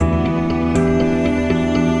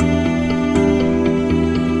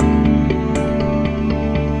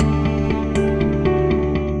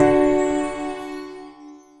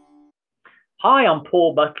Hi, I'm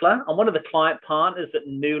Paul Butler. I'm one of the client partners at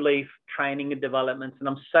New Leaf Training and Development, and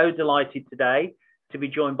I'm so delighted today to be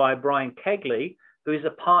joined by Brian Koegle, who is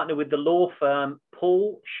a partner with the law firm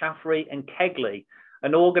Poole, Shaffrey and Koegle,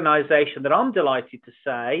 an organization that I'm delighted to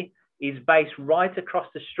say is based right across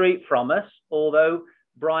the street from us, although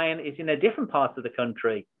Brian is in a different part of the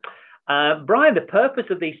country. Brian, the purpose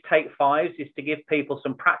of these Take Fives is to give people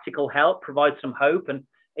some practical help, provide some hope, and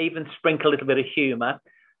even sprinkle a little bit of humor.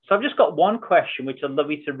 So I've just got one question, which I'd love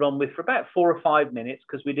you to run with for about 4 or 5 minutes,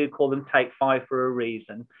 because we do call them Take Five for a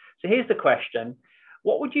reason. So here's the question.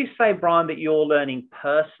 What would you say, Brian, that you're learning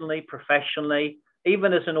personally, professionally,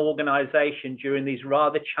 even as an organization during these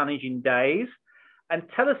rather challenging days? And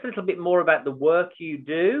tell us a little bit more about the work you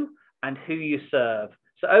do and who you serve.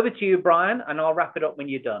 So over to you, Brian, and I'll wrap it up when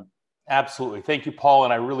you're done. Absolutely. Thank you, Paul.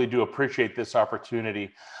 And I really do appreciate this opportunity.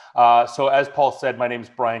 So as Paul said, my name is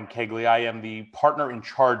Brian Koegle. I am the partner in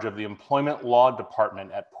charge of the Employment Law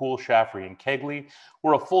Department at Poole, Shaffrey and Koegle.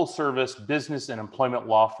 We're a full-service business and employment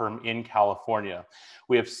law firm in California.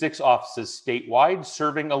 We have 6 offices statewide,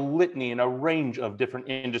 serving a litany and a range of different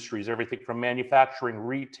industries, everything from manufacturing,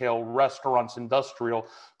 retail, restaurants, industrial,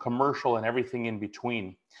 commercial, and everything in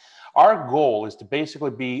between. Our goal is to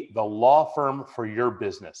basically be the law firm for your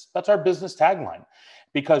business. That's our business tagline,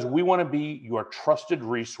 because we want to be your trusted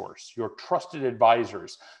resource, your trusted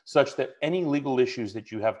advisors, such that any legal issues that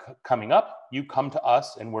you have coming up, you come to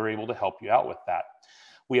us and we're able to help you out with that.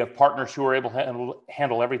 We have partners who are able to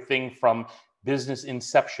handle everything from business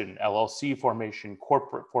inception, LLC formation,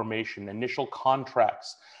 corporate formation, initial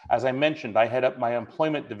contracts. As I mentioned, I head up my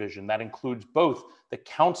employment division. That includes both the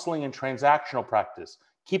counseling and transactional practice,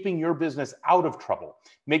 keeping your business out of trouble,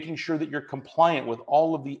 making sure that you're compliant with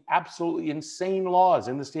all of the absolutely insane laws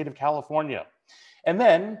in the state of California. And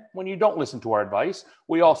then when you don't listen to our advice,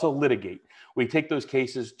 we also litigate. We take those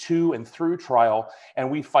cases to and through trial,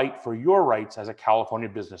 and we fight for your rights as a California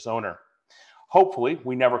business owner. Hopefully,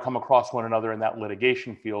 we never come across one another in that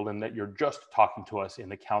litigation field and that you're just talking to us in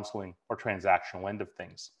the counseling or transactional end of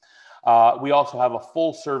things. We also have a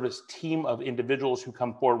full service team of individuals who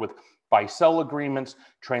come forward with buy-sell agreements,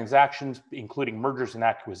 transactions, including mergers and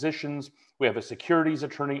acquisitions. We have a securities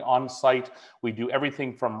attorney on site. We do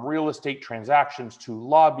everything from real estate transactions to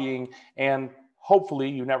lobbying, and hopefully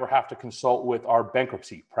you never have to consult with our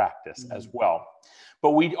bankruptcy practice as well.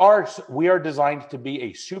 But we are designed to be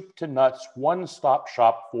a soup to nuts, one-stop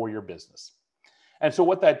shop for your business. And so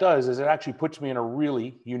what that does is it actually puts me in a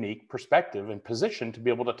really unique perspective and position to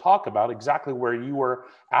be able to talk about exactly where you were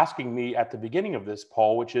asking me at the beginning of this,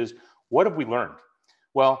 Paul, which is, what have we learned?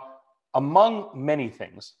 Well, among many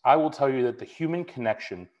things, I will tell you that the human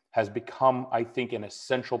connection has become, I think, an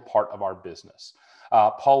essential part of our business.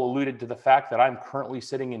 Paul alluded to the fact that I'm currently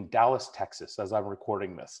sitting in Dallas, Texas, as I'm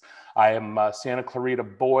recording this. I am a Santa Clarita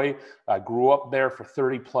boy. I grew up there for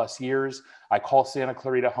 30 plus years. I call Santa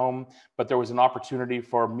Clarita home, but there was an opportunity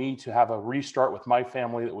for me to have a restart with my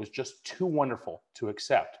family that was just too wonderful to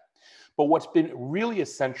accept. But what's been really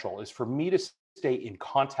essential is for me to stay in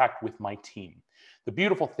contact with my team. The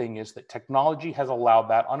beautiful thing is that technology has allowed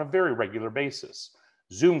that on a very regular basis.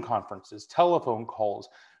 Zoom conferences, telephone calls,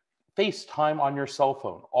 FaceTime on your cell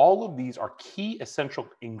phone. All of these are key essential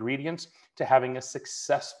ingredients to having a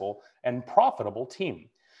successful and profitable team.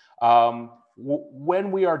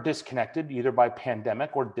 When we are disconnected, either by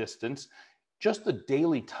pandemic or distance, just the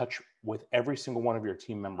daily touch with every single one of your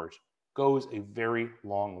team members goes a very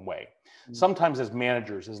long way. Sometimes as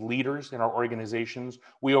managers, as leaders in our organizations,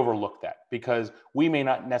 we overlook that because we may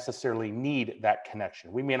not necessarily need that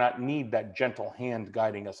connection. We may not need that gentle hand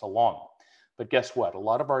guiding us along. But guess what? A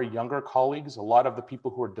lot of our younger colleagues, a lot of the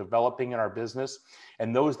people who are developing in our business,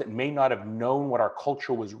 and those that may not have known what our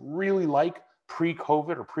culture was really like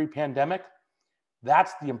pre-COVID or pre-pandemic,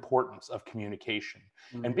 that's the importance of communication.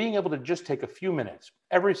 And being able to just take a few minutes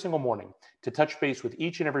every single morning to touch base with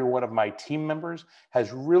each and every one of my team members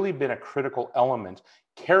has really been a critical element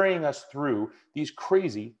carrying us through these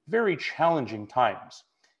crazy, very challenging times.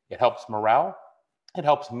 It helps morale. It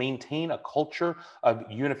helps maintain a culture of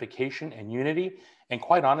unification and unity. And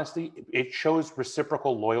quite honestly, it shows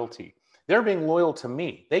reciprocal loyalty. They're being loyal to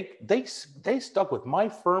me. They stuck with my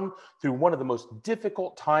firm through one of the most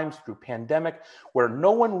difficult times through pandemic, where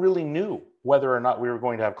no one really knew whether or not we were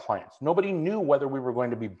going to have clients. Nobody knew whether we were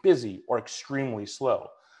going to be busy or extremely slow.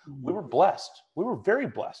 We were blessed. We were very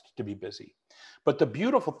blessed to be busy. But the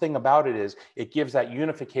beautiful thing about it is it gives that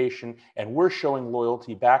unification, and we're showing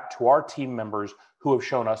loyalty back to our team members who have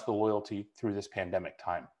shown us the loyalty through this pandemic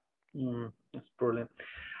time. That's brilliant.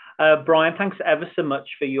 Brian, thanks ever so much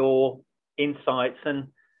for your insights. And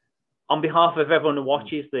on behalf of everyone who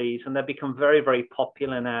watches these, and they've become very, very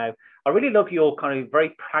popular now. I really love your kind of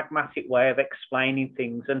very pragmatic way of explaining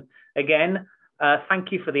things. And again,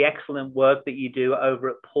 thank you for the excellent work that you do over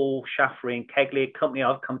at Poole, Shaffrey and Koegle, a company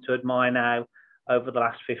I've come to admire now over the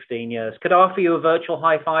last 15 years. Could I offer you a virtual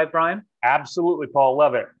high five, Brian? Absolutely, Paul.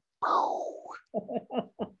 Love it.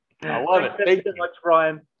 I love it. Thanks so much,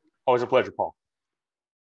 Brian. Always a pleasure, Paul.